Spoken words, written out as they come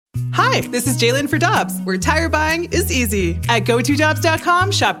Hi, this is Jalen for Dobbs, where tire buying is easy. At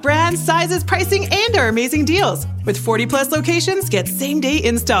GoToDobbs.com, shop brands, sizes, pricing, and our amazing deals. With 40-plus locations, get same-day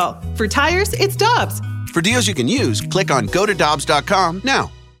install. For tires, it's Dobbs. For deals you can use, click on GoToDobbs.com now.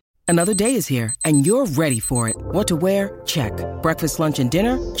 Another day is here, and you're ready for it. What to wear? Check. Breakfast, lunch, and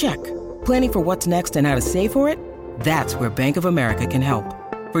dinner? Check. Planning for what's next and how to save for it? That's where Bank of America can help.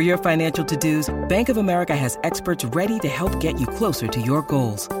 For your financial to-dos, Bank of America has experts ready to help get you closer to your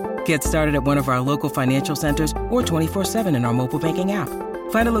goals. Get started at one of our local financial centers or 24/7 in our mobile banking app.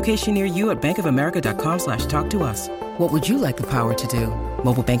 Find a location near you at bankofamerica.com/talktous. What would you like the power to do?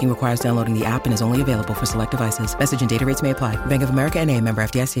 Mobile banking requires downloading the app and is only available for select devices. Message and data rates may apply. Bank of America N.A., member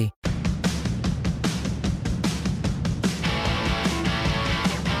FDIC.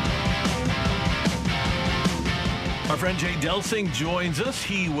 Our friend Jay Delsing joins us.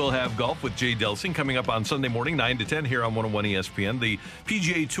 He will have golf with Jay Delsing coming up on Sunday morning, 9 to 10 here on 101 ESPN. The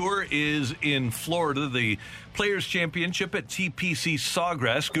PGA Tour is in Florida, the Players Championship at TPC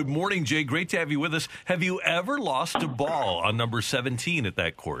Sawgrass. Good morning, Jay. Great to have you with us. Have you ever lost a ball on number 17 at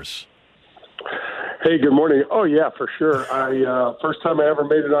that course? Hey, good morning. Oh, yeah, for sure. First time I ever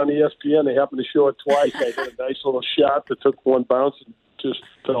made it on ESPN, they happened to show it twice. I did a nice little shot that took one bounce and just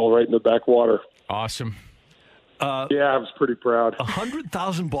fell right in the backwater. Awesome. Yeah, I was pretty proud.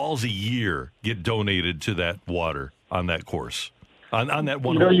 100,000 balls a year get donated to that water on that course, on that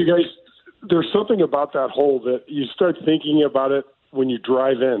one. You know, hole. you guys, there's something about that hole that you start thinking about it when you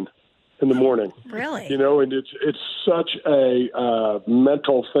drive in the morning. Really? You know, and it's such a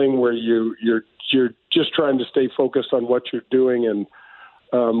mental thing where you're just trying to stay focused on what you're doing. And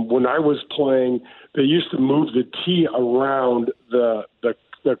when I was playing, they used to move the tee around the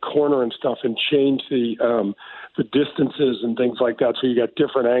corner and stuff and change the distances and things like that, so you got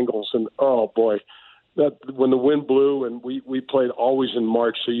different angles. And oh boy, that when the wind blew, and we played always in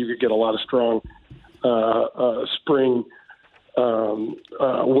March, so you could get a lot of strong spring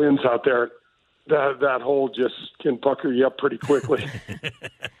winds out there. That hole just can pucker you up pretty quickly.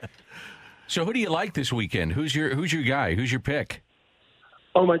 So who do you like this weekend? Who's your guy? Who's your pick?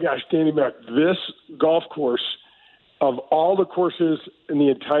 Oh my gosh, Danny Mac, this golf course, of all the courses in the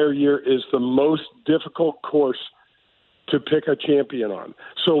entire year, is the most difficult course to pick a champion on.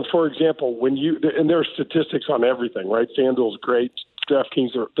 So, for example, and there are statistics on everything, right? FanDuel's great.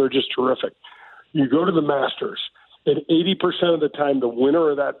 DraftKings, they're just terrific. You go to the Masters, and 80% of the time, the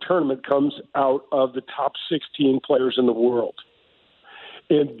winner of that tournament comes out of the top 16 players in the world.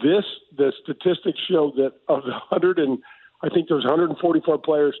 And the statistics show that of the I think there's 144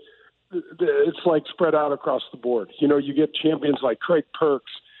 players, it's like spread out across the board. You know, you get champions like Craig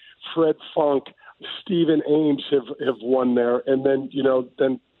Perks, Fred Funk, Stephen Ames have won there, and then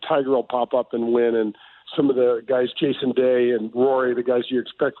Tiger will pop up and win, and some of the guys, Jason Day and Rory, the guys you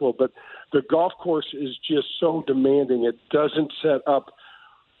expect will. But the golf course is just so demanding. It doesn't set up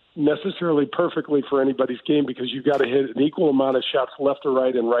necessarily perfectly for anybody's game, because you've got to hit an equal amount of shots left to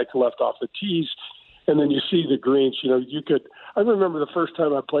right and right to left off the tees. And then you see the greens. You know, I remember the first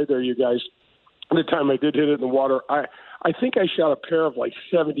time I played there, you guys, the time I did hit it in the water, I think I shot a pair of like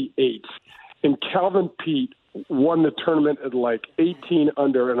 78s. And Calvin Peete won the tournament at like 18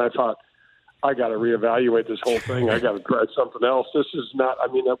 under, and I thought, I got to reevaluate this whole thing. I got to try something else. This is not,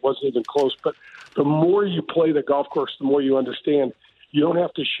 that wasn't even close. But the more you play the golf course, the more you understand you don't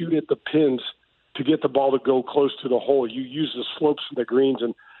have to shoot at the pins to get the ball to go close to the hole. You use the slopes and the greens,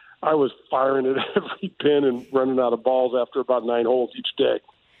 and I was firing at every pin and running out of balls after about 9 holes each day.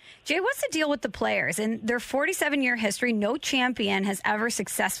 Jay, what's the deal with the players? In their 47-year history, no champion has ever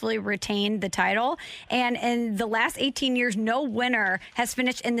successfully retained the title. And in the last 18 years, no winner has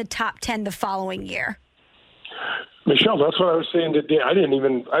finished in the top 10 the following year. Michelle, that's what I was saying to Dan.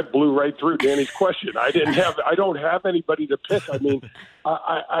 I blew right through Danny's question. I don't have anybody to pick. I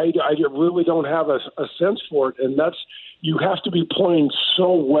really don't have a sense for it. And you have to be playing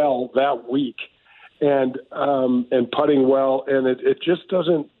so well that week and putting well, and it just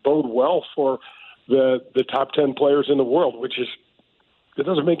doesn't bode well for the top 10 players in the world, it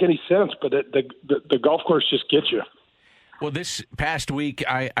doesn't make any sense, but the golf course just gets you. Well, this past week,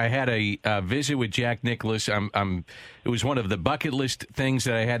 I had a visit with Jack Nicklaus. It was one of the bucket list things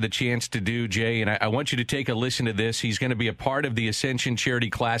that I had the chance to do, Jay, and I want you to take a listen to this. He's going to be a part of the Ascension Charity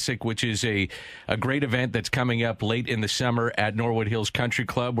Classic, which is a great event that's coming up late in the summer at Norwood Hills Country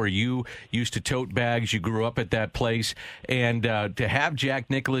Club, where you used to tote bags. You grew up at that place. And to have Jack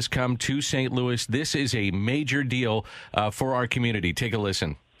Nicklaus come to St. Louis, this is a major deal for our community. Take a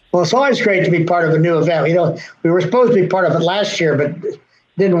listen. Well, it's always great to be part of a new event. We were supposed to be part of it last year, but it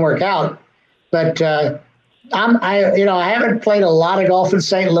didn't work out. But I haven't played a lot of golf in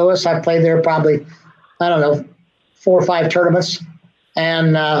St. Louis. I played there probably, 4 or 5 tournaments.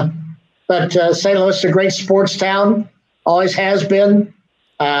 And but St. Louis is a great sports town, always has been.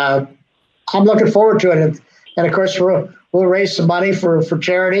 I'm looking forward to it, and of course we'll raise some money for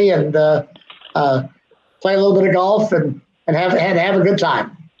charity and play a little bit of golf and have a good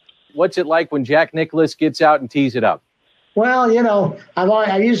time. What's it like when Jack Nicklaus gets out and tees it up? Well,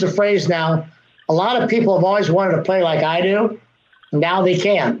 I've used the phrase now. A lot of people have always wanted to play like I do. Now they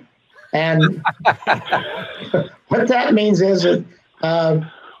can. And what that means is that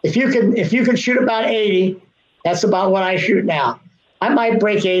if you can shoot about 80, that's about what I shoot now. I might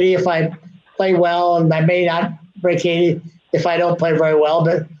break 80 if I play well, and I may not break 80 if I don't play very well.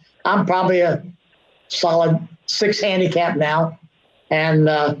 But I'm probably a solid 6 handicap now, and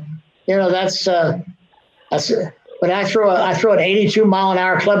that's when I throw an 82 mile an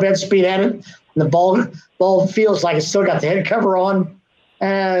hour club head speed at it, and the ball feels like it's still got the head cover on.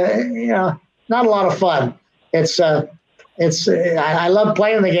 Not a lot of fun. I love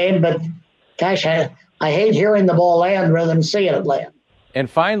playing the game, but gosh, I hate hearing the ball land rather than seeing it land. And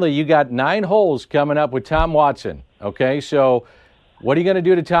finally, you got 9 holes coming up with Tom Watson. Okay, so what are you going to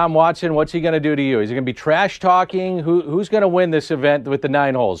do to Tom Watson? What's he going to do to you? Is he going to be trash talking? Who's going to win this event with the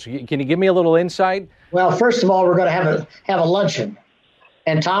 9 holes? Can you give me a little insight? Well, first of all, we're going to have a luncheon,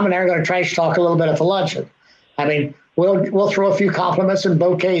 and Tom and I are going to trash talk a little bit at the luncheon. I mean, we'll throw a few compliments and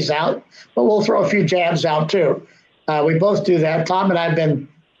bouquets out, but we'll throw a few jabs out too. We both do that. Tom and I have been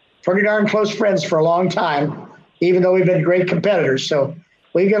pretty darn close friends for a long time, even though we've been great competitors. So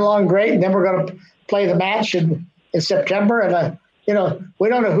we get along great, and then we're going to play the match in September. And, we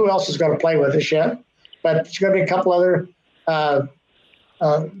don't know who else is going to play with us yet, but it's going to be a couple other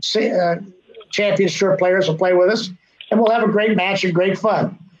Champions Tour players will play with us, and we'll have a great match and great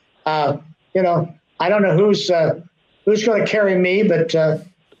fun. I don't know who's going to carry me, but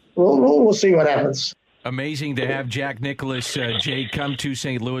we'll see what happens. Amazing to have Jack Nicklaus, Jay, come to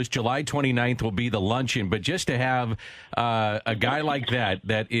St. Louis. July 29th will be the luncheon, but just to have a guy like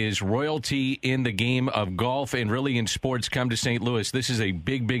that is royalty in the game of golf and really in sports come to St. Louis, this is a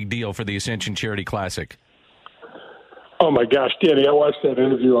big, big deal for the Ascension Charity Classic. Oh, my gosh, Danny, I watched that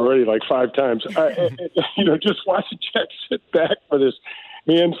interview already like 5 times. Just watching Jack sit back with his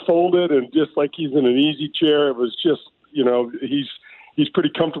hands folded and just like he's in an easy chair. It was just, he's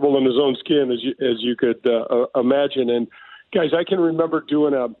pretty comfortable in his own skin, as you could imagine. And, guys, I can remember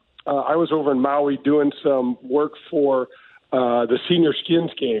doing I was over in Maui doing some work for the Senior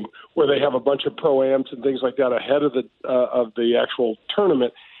Skins game where they have a bunch of pro-ams and things like that ahead of the actual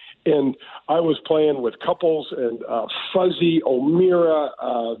tournament. And I was playing with Couples and Fuzzy,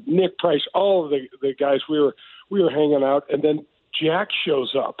 O'Meara, Nick Price, all of the guys. We were hanging out, and then Jack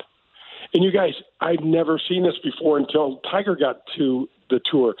shows up. And you guys, I'd never seen this before until Tiger got to the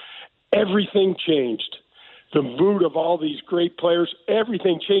tour. Everything changed. The mood of all these great players,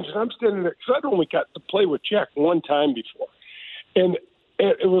 everything changed. And I'm standing there because I'd only got to play with Jack one time before. And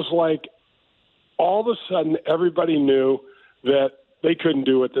it was like all of a sudden everybody knew that they couldn't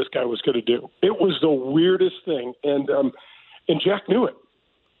do what this guy was going to do. It was the weirdest thing. And Jack knew it.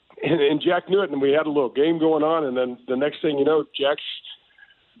 And Jack knew it, and we had a little game going on. And then the next thing you know, Jack's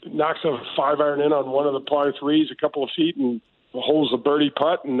knocks a 5-iron in on one of the par 3s a couple of feet and holds a birdie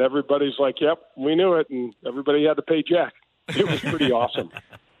putt, and everybody's like, yep, we knew it, and everybody had to pay Jack. It was pretty awesome.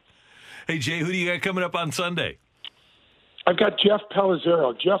 Hey, Jay, who do you got coming up on Sunday? I've got Jeff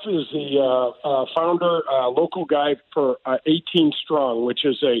Pellizzero. Jeff is the founder, local guy for 18 Strong, which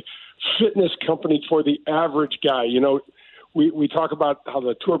is a fitness company for the average guy. We talk about how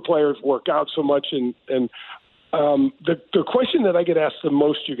the tour players work out so much, and the question that I get asked the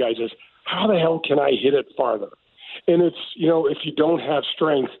most, you guys, is how the hell can I hit it farther? And it's, if you don't have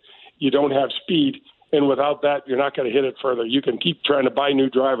strength, you don't have speed, and without that, you're not going to hit it further. You can keep trying to buy new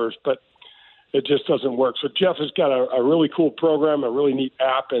drivers, but it just doesn't work. So Jeff has got a really cool program, a really neat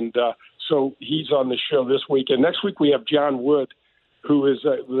app, and so he's on the show this week. And next week we have John Wood, who is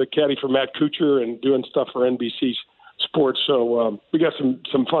the caddy for Matt Kuchar and doing stuff for NBC Sports. So we got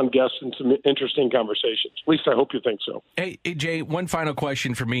some fun guests and some interesting conversations. At least I hope you think so. Hey, Jay, one final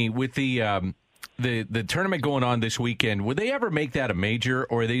question for me. With the tournament going on this weekend, would they ever make that a major,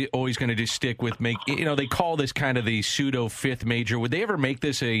 or are they always going to just stick with they call this kind of the pseudo 5th major. Would they ever make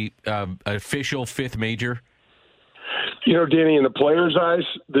this a official 5th major? Danny, in the players' eyes,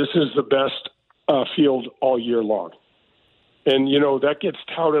 this is the best field all year long. And, that gets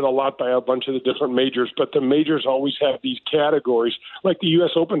touted a lot by a bunch of the different majors, but the majors always have these categories, like the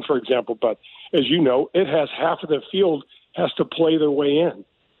U.S. Open, for example. But as you know, it has half of the field has to play their way in.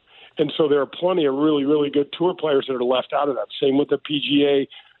 And so there are plenty of really, really good tour players that are left out of that. Same with the PGA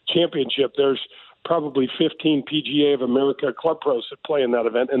Championship. There's probably 15 PGA of America Club Pros that play in that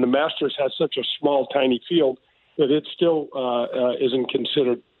event, and the Masters has such a small, tiny field that it still isn't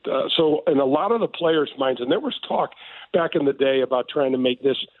considered. So in a lot of the players' minds, and there was talk back in the day about trying to make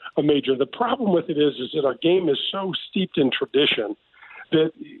this a major. The problem with it is that our game is so steeped in tradition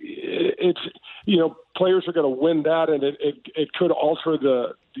that it's, players are going to win that, and it could alter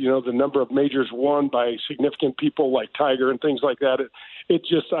the number of majors won by significant people like Tiger and things like that. It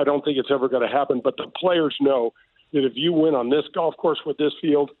just, I don't think it's ever going to happen. But the players know that if you win on this golf course with this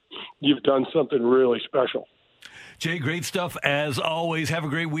field, you've done something really special. Jay, great stuff as always. Have a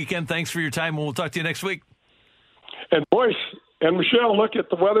great weekend. Thanks for your time, and we'll talk to you next week. And boys and Michelle, look, at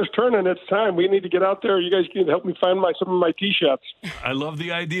the weather's turning. It's time. We need to get out there. You guys can help me find some of my tee shots. I love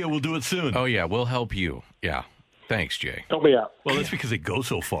the idea. We'll do it soon. Oh, yeah, we'll help you. Yeah. Thanks, Jay. Help me out. Well, that's because they go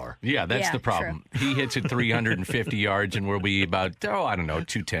so far. Yeah, that's the problem. True. He hits it 350 yards, and we'll be about,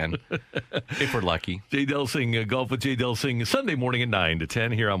 210, if we're lucky. Jay Delsing, Golf with Jay Delsing, Sunday morning at 9 to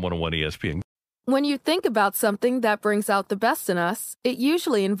 10 here on 101 ESPN. When you think about something that brings out the best in us, it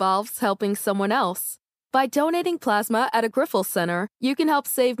usually involves helping someone else. By donating plasma at a Grifols Center, you can help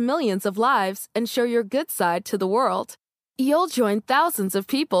save millions of lives and show your good side to the world. You'll join thousands of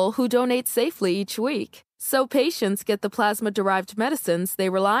people who donate safely each week, so patients get the plasma-derived medicines they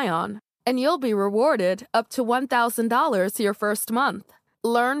rely on. And you'll be rewarded up to $1,000 your first month.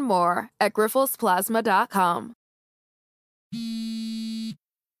 Learn more at GrifolsPlasma.com.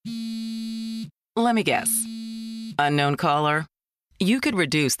 Let me guess. Unknown caller? You could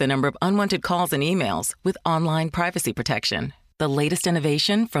reduce the number of unwanted calls and emails with online privacy protection. The latest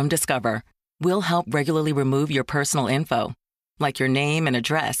innovation from Discover will help regularly remove your personal info, like your name and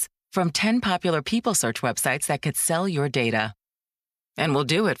address, from 10 popular people search websites that could sell your data. And we'll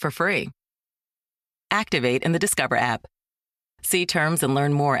do it for free. Activate in the Discover app. See terms and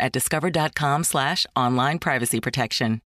learn more at discover.com/online privacy protection.